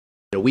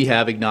We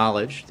have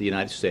acknowledged, the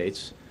United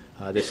States,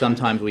 that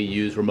sometimes we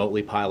use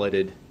remotely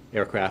piloted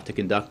aircraft to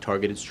conduct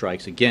targeted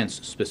strikes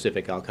against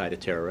specific al-Qaeda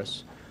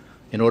terrorists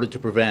in order to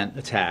prevent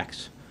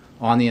attacks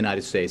on the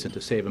United States and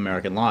to save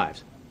American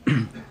lives.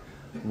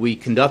 We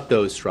conduct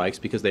those strikes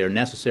because they are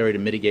necessary to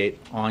mitigate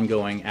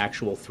ongoing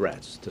actual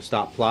threats, to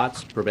stop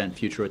plots, prevent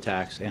future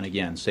attacks, and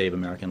again, save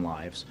American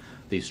lives.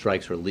 These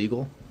strikes are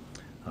legal,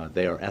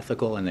 they are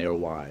ethical, and they are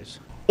wise.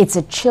 It's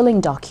a chilling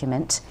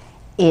document.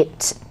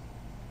 It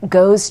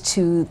goes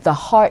to the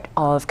heart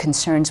of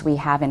concerns we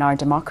have in our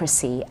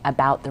democracy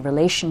about the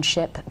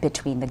relationship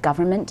between the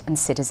government and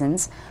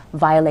citizens,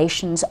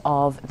 violations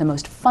of the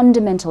most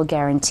fundamental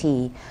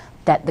guarantee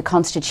that the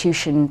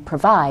Constitution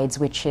provides,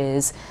 which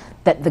is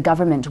that the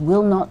government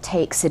will not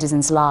take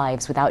citizens'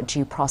 lives without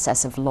due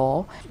process of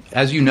law.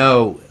 As you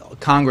know,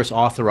 Congress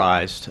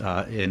authorized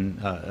in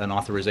an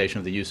authorization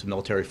of the use of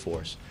military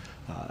force,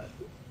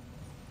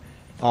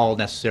 all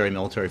necessary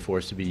military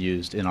force to be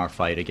used in our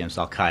fight against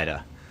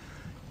al-Qaeda.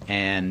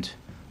 And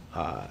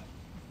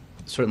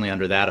certainly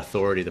under that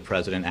authority, the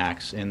President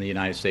acts in the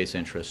United States'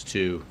 interest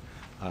to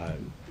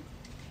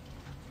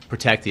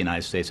protect the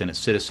United States and its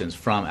citizens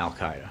from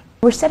al-Qaeda.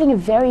 We're setting a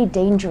very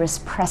dangerous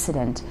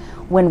precedent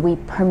when we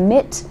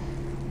permit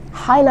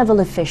high-level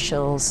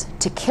officials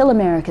to kill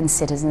American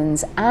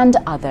citizens and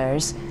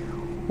others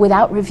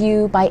without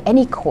review by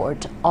any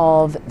court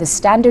of the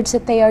standards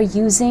that they are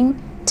using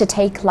to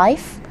take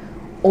life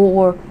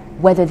or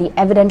whether the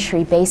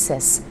evidentiary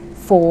basis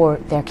for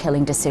their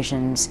killing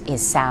decisions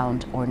is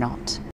sound or not.